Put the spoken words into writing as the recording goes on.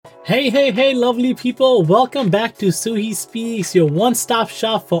Hey, lovely people. Welcome back to Suhi Speaks, your one-stop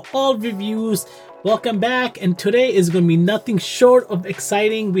shop for all reviews. Welcome back, and today is going to be nothing short of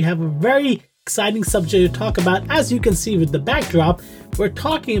exciting. We have a very exciting subject to talk about. As you can see with the backdrop, we're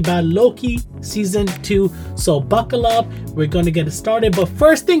talking about Loki Season 2. So buckle up, we're going to get it started. But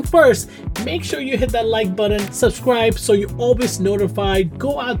first thing first, make sure you hit that like button, subscribe so you're always notified.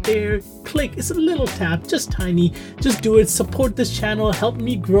 Go out there, click, it's a little tap, just tiny. Just do it, support this channel, help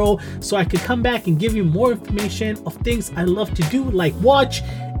me grow so I can come back and give you more information of things I love to do, like watch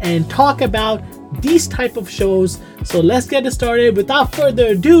and talk about these type of shows. So let's get it started. Without further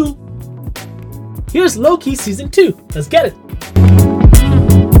ado, here's Loki Season 2. Let's get it.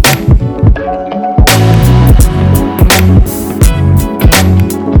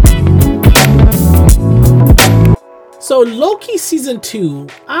 So Loki Season 2,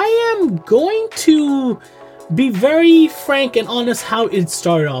 I am going to be very frank and honest how it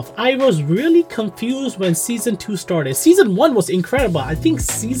started off. I was really confused when Season 2 started. Season 1 was incredible. I think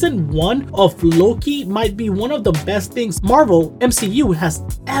Season 1 of Loki might be one of the best things Marvel MCU has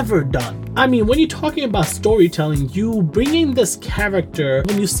ever done. I mean, when you're talking about storytelling, you bring in this character.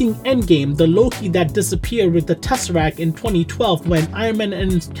 When you see Endgame, the Loki that disappeared with the Tesseract in 2012 when Iron Man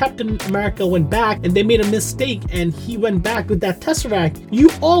and Captain America went back and they made a mistake and he went back with that Tesseract, you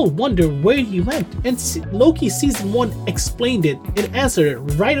all wonder where he went. And Loki Season 1 explained it and answered it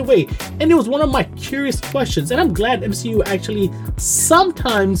right away. And it was one of my curious questions. And I'm glad MCU actually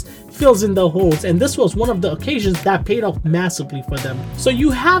sometimes fills in the holes, and this was one of the occasions that paid off massively for them. So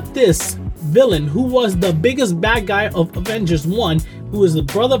you have this villain who was the biggest bad guy of Avengers 1, who is the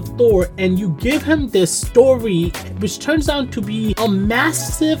brother of Thor, and you give him this story which turns out to be a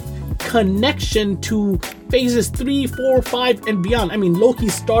massive connection to phases 3, 4, 5 and beyond. I mean, Loki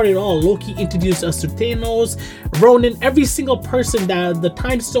started all. Loki introduced us to Thanos, Ronan, every single person that the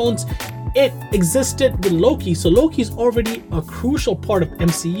time stones, it existed with Loki. So Loki's already a crucial part of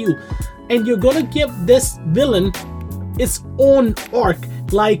MCU, and you're gonna give this villain its own arc,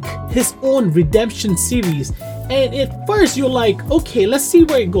 like his own redemption series. And at first you're like, okay, let's see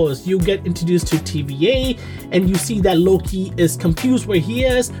where it goes. You get introduced to TVA and you see that Loki is confused where he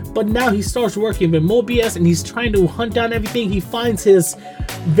is, but now he starts working with Mobius and he's trying to hunt down everything. He finds his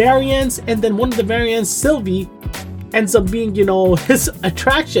variants, and then one of the variants, Sylvie, ends up being, his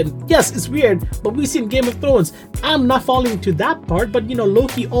attraction. Yes, it's weird, but we see in Game of Thrones. I'm not falling into that part, but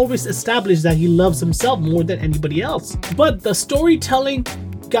Loki always established that he loves himself more than anybody else. But the storytelling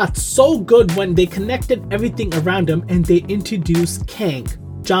got so good when they connected everything around him and they introduced Kang,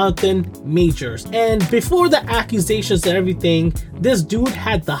 Jonathan Majors. And before the accusations and everything, this dude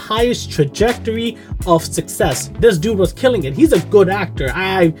had the highest trajectory of success. This dude was killing it. He's a good actor.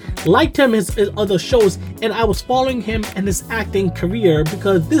 I liked him his other shows, and I was following him and his acting career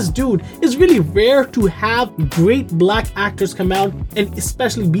because this dude is really rare to have great black actors come out and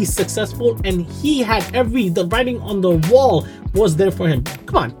especially be successful, and he had the writing on the wall was there for him.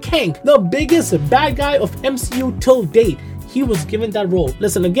 Come on, Kang, the biggest bad guy of MCU till date. He was given that role.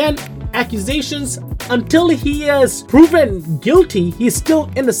 Listen, again, accusations, until he is proven guilty, he's still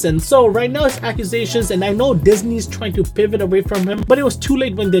innocent. So right now it's accusations, and I know Disney's trying to pivot away from him, but it was too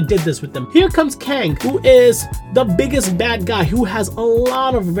late when they did this with him. Here comes Kang, who is the biggest bad guy, who has a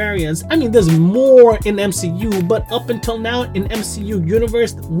lot of variants. I mean, there's more in MCU, but up until now in MCU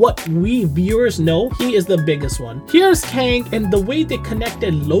universe, what we viewers know, he is the biggest one. Here's Kang, and the way they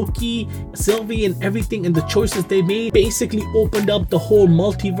connected Loki, Sylvie, and everything, and the choices they made basically opened up the whole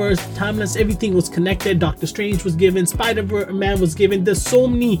multiverse, timeless, everything was connected. Doctor Strange was given, Spider-Man was given. There's so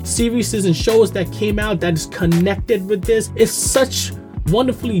many series and shows that came out that is connected with this. It's such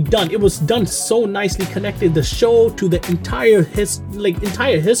wonderfully done. It was done so nicely, connected the show to the entire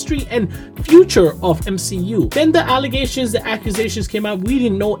history and future of MCU. Then the allegations, the accusations came out. We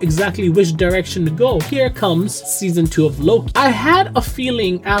didn't know exactly which direction to go. Here comes Season 2 of Loki. I had a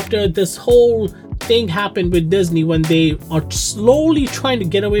feeling after this whole thing happened with Disney, when they are slowly trying to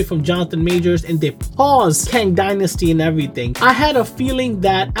get away from Jonathan Majors and they pause Kang Dynasty and everything, I had a feeling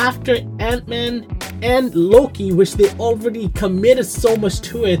that after Ant-Man and Loki, which they already committed so much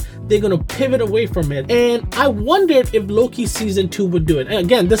to it, they're gonna pivot away from it. And I wondered if Loki Season 2 would do it. And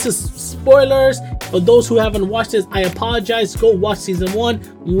again, this is spoilers for those who haven't watched this. I apologize. Go watch Season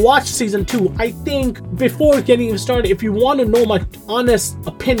 1, watch Season 2. I think before getting started, if you want to know my honest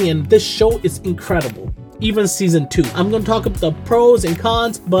opinion, this show is incredible. Even Season 2, I'm going to talk about the pros and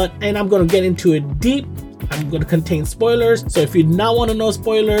cons, and I'm going to get into it deep. I'm going to contain spoilers, so if you not want to know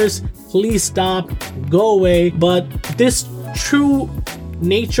spoilers, please stop, go away. But this true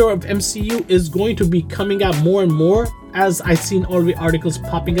nature of MCU is going to be coming out more and more as I've seen already articles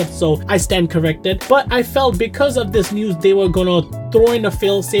popping up, so I stand corrected. But I felt because of this news, they were gonna throw in a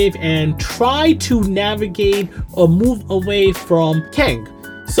failsafe and try to navigate or move away from Kang.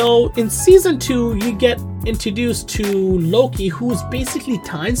 So in season 2, you get introduced to Loki, who's basically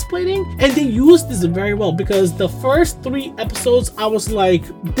time splitting, and they use this very well, because the first 3 episodes I was like,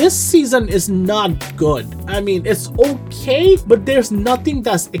 this season is not good. I mean, it's okay, but there's nothing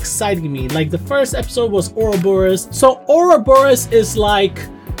that's exciting me. Like the first episode was Ouroboros. So Ouroboros is like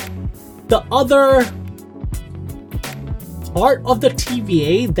the other part of the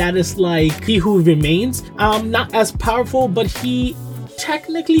TVA that is like He Who Remains. Not as powerful, but he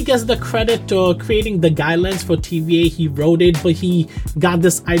technically gets the credit to creating the guidelines for TVA. He wrote it, but he got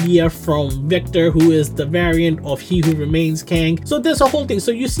this idea from Victor, who is the variant of He Who Remains Kang. So there's a whole thing.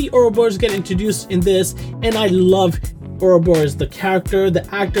 So you see Ouroboros get introduced in this, and I love Ouroboros, the character, the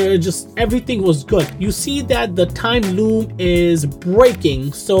actor, just everything was good. You see that the time loom is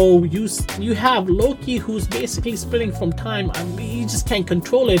breaking, so you have Loki, who's basically splitting from time. I mean, he just can't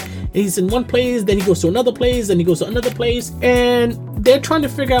control it. He's in one place, then he goes to another place, then he goes to another place, and they're trying to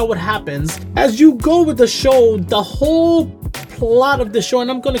figure out what happens. As you go with the show, the whole plot of the show,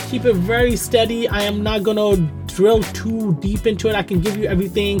 and I'm gonna keep it very steady. I am not gonna drill too deep into it. I can give you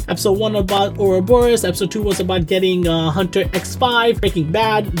everything. Episode 1 about Ouroboros. Episode 2 was about getting Hunter X5, Breaking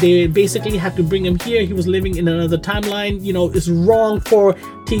Bad. They basically had to bring him here. He was living in another timeline. You know, it's wrong for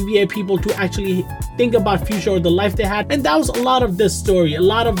TVA people to actually think about future or the life they had. And that was a lot of this story. A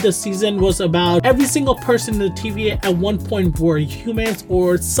lot of this season was about every single person in the TVA at one point were humans,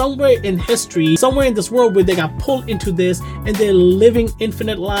 or somewhere in history, somewhere in this world where they got pulled into this and they're living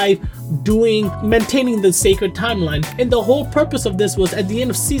infinite life, maintaining the sacred timeline. And the whole purpose of this was, at the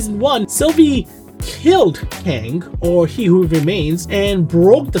end of season 1, Sylvie killed Kang, or He Who Remains, and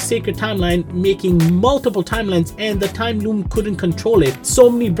broke the sacred timeline, making multiple timelines, and the time loom couldn't control it. So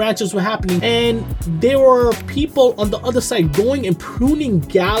many branches were happening, and there were people on the other side going and pruning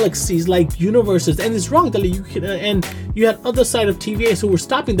galaxies, like universes, and it's wrong that you can, and you had other side of TVA who were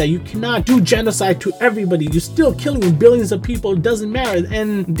stopping that. You cannot do genocide to everybody. You're still killing billions of people, it doesn't matter.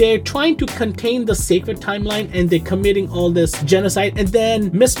 And they're trying to contain the sacred timeline, and they're committing all this genocide. And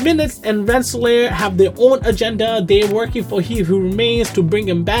then Miss Minutes and Renslayer have their own agenda. They're working for He Who Remains to bring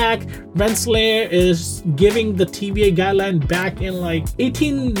him back. Renslayer is giving the TVA guideline back in like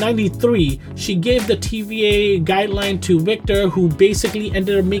 1893. She gave the TVA guideline to Victor, who basically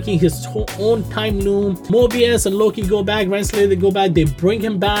ended up making his own time loom. Mobius and Loki go back. Renslayer, they go back. They bring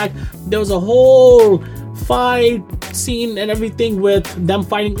him back. There was a whole fight scene and everything with them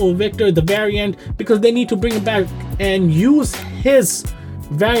fighting over Victor, the variant, because they need to bring him back and use his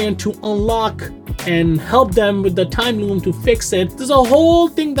variant to unlock and help them with the time loom to fix it. There's a whole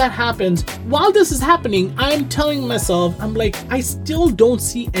thing that happens. While this is happening, I'm telling myself, I'm like, I still don't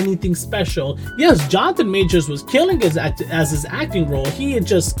see anything special. Yes, Jonathan Majors was killing his acting role. He is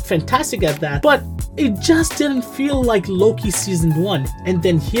just fantastic at that. But it just didn't feel like Loki season 1. And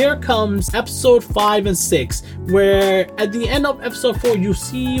then here comes episode 5 and 6, where at the end of episode 4, you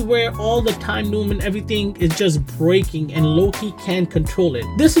see where all the time loom and everything is just breaking and Loki can't control it.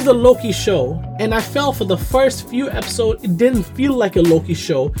 This is a Loki show, and I felt for the first few episodes, it didn't feel like a Loki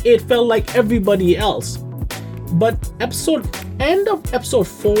show. It felt like everybody else. But end of episode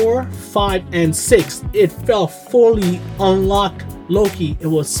 4, 5, and 6, it felt fully unlocked Loki. It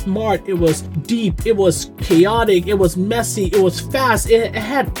was smart, it was deep, it was chaotic, it was messy, it was fast. It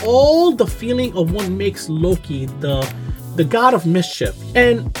had all the feeling of what makes Loki the god of mischief.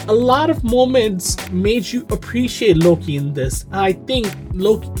 And a lot of moments made you appreciate Loki in this. I think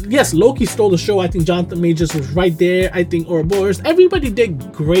Loki stole the show. I think Jonathan Majors was right there. I think Ouroboros, everybody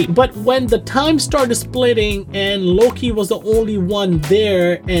did great. But when the time started splitting and Loki was the only one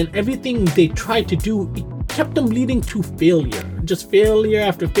there, and everything they tried to do, it kept them leading to failure. Just failure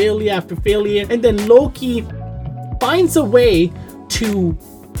after failure after failure. And then Loki finds a way to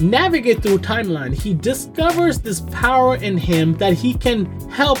navigate through timeline. He discovers this power in him that he can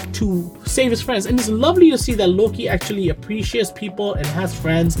help to save his friends. And it's lovely to see that Loki actually appreciates people and has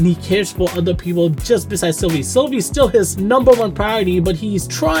friends, and he cares for other people just besides Sylvie. Sylvie's still his #1 priority, but he's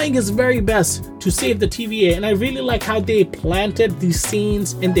trying his very best to save the TVA. And I really like how they planted these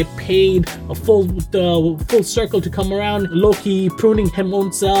scenes and they paid a full circle to come around. Loki pruning his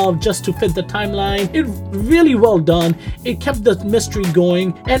own self just to fit the timeline. It really well done. It kept the mystery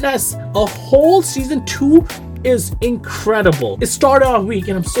going. And as a whole, season 2 is incredible. It started off weak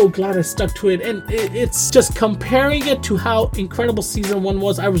and I'm so glad I stuck to it, and it's just comparing it to how incredible season 1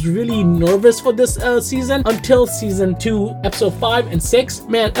 was. I was really nervous for this season until season 2, episode 5 and 6.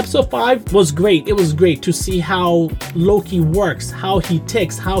 Man, episode 5 was great. It was great to see how Loki works, how he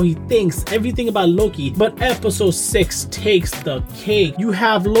ticks, how he thinks, everything about Loki. But episode 6 takes the cake. You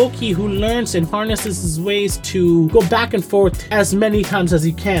have Loki who learns and harnesses his ways to go back and forth as many times as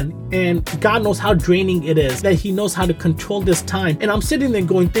he can, and God knows how draining it is that he knows how to control this time. And I'm sitting there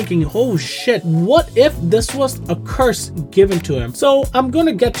thinking, oh shit, what if this was a curse given to him? So I'm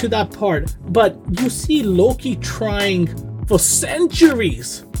gonna get to that part, but you see Loki trying for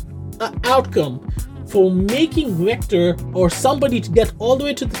centuries an outcome for making Victor or somebody to get all the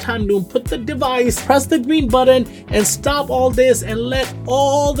way to the time loop, put the device, press the green button, and stop all this and let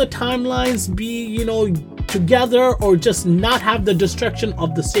all the timelines be, you know, together, or just not have the destruction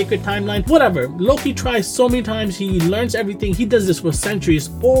of the sacred timeline. Whatever. Loki tries so many times. He learns everything. He does this for centuries,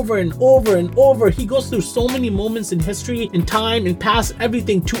 over and over and over. He goes through so many moments in history, in time, in past,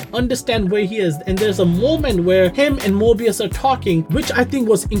 everything to understand where he is. And there's a moment where him and Mobius are talking, which I think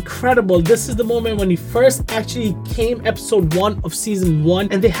was incredible. This is the moment when he first actually came, episode 1 of season 1,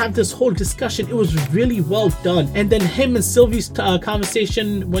 and they have this whole discussion. It was really well done. And then him and Sylvie's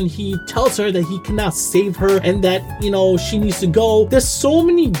conversation when he tells her that he cannot save her and that, you know, she needs to go. There's so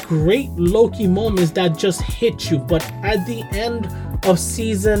many great Loki moments that just hit you. But at the end of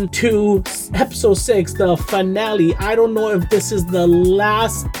season 2, episode 6, the finale, I don't know if this is the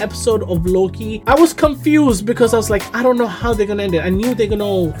last episode of Loki. I was confused because I was like, I don't know how they're gonna end it. I knew they're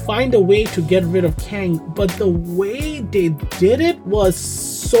gonna find a way to get rid of Kang, but the way they did it was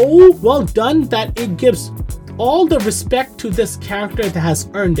so well done that it gives all the respect to this character that has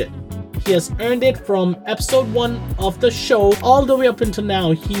earned it. He has earned it from episode 1 of the show all the way up until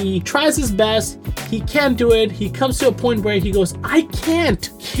now. He tries his best. He can't do it. He comes to a point where he goes, I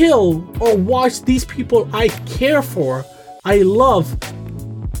can't kill or watch these people I care for, I love,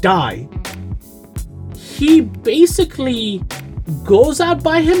 die. He basically goes out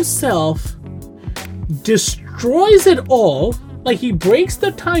by himself, destroys it all, like he breaks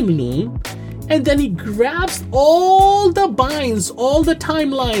the time loop, and then he grabs all the binds, all the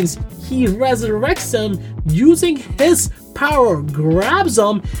timelines. He resurrects them using his power, grabs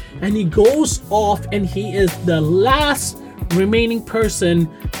them, and he goes off, and he is the last remaining person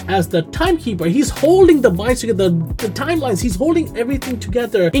as the timekeeper. He's holding the binds together, the timelines. He's holding everything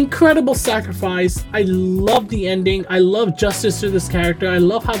together. Incredible sacrifice. I love the ending. I love justice to this character. I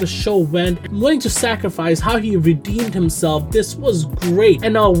love how the show went. Willing to sacrifice, how he redeemed himself. This was great.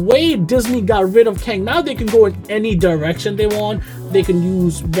 And the way Disney got rid of Kang, now they can go in any direction they want. They can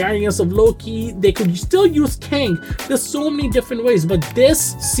use variants of Loki. They could still use Kang. There's so many different ways, but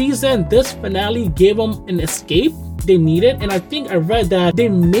this season, this finale gave them an escape they needed. And I think I read that they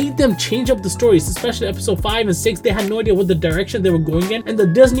made them change up the stories, especially episode 5 and 6. They had no idea what the direction they were going in, and the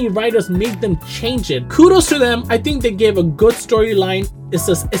Disney writers made them change it. Kudos to them. I think they gave a good storyline. It's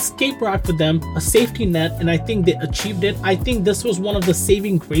an escape route for them, a safety net, and I think they achieved it. I think this was one of the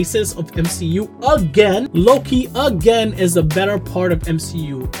saving graces of MCU again. Loki again is a better part of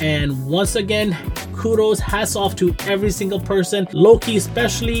MCU, and once again, kudos, hats off to every single person. Loki,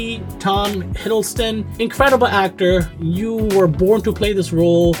 especially Tom Hiddleston, incredible actor. You were born to play this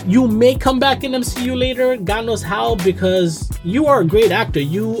role. You may come back in MCU later, God knows how, because you are a great actor.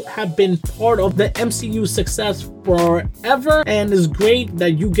 You have been part of the MCU success forever, and it's great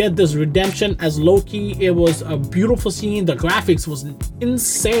that you get this redemption as Loki. It was a beautiful scene. The graphics was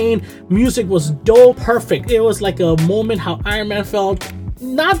insane. Music was dope. Perfect. It was like a moment how Iron Man felt.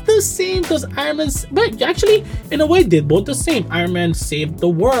 Not the same, because Iron Man, but actually in a way did both the same. Iron Man saved the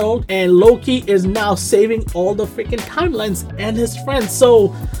world, and Loki is now saving all the freaking timelines and his friends.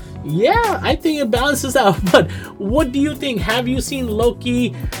 So yeah, I think it balances out. But what do you think? Have you seen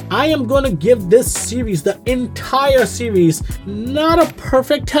Loki? I am gonna give this series, the entire series, not a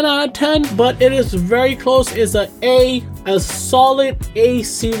perfect 10 out of 10, but it is very close. It's a solid A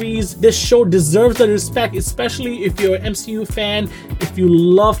series. This show deserves the respect, especially if you're an MCU fan, if you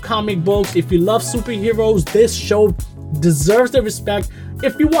love comic books, if you love superheroes. This show deserves the respect.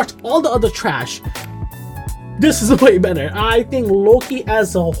 If you watch all the other trash, this is way better. I think Loki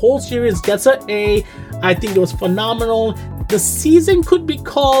as a whole series gets an A. I think it was phenomenal. The season could be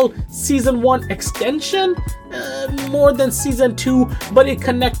called season 1 extension more than season 2, but it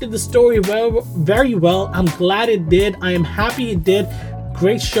connected the story very well. I'm glad it did. I am happy it did.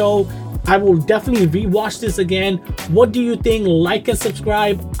 Great show. I will definitely rewatch this again. What do you think? Like and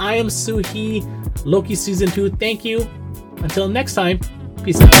subscribe. I am Suhi. Loki season 2. Thank you. Until next time.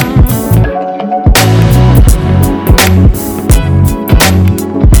 Peace out.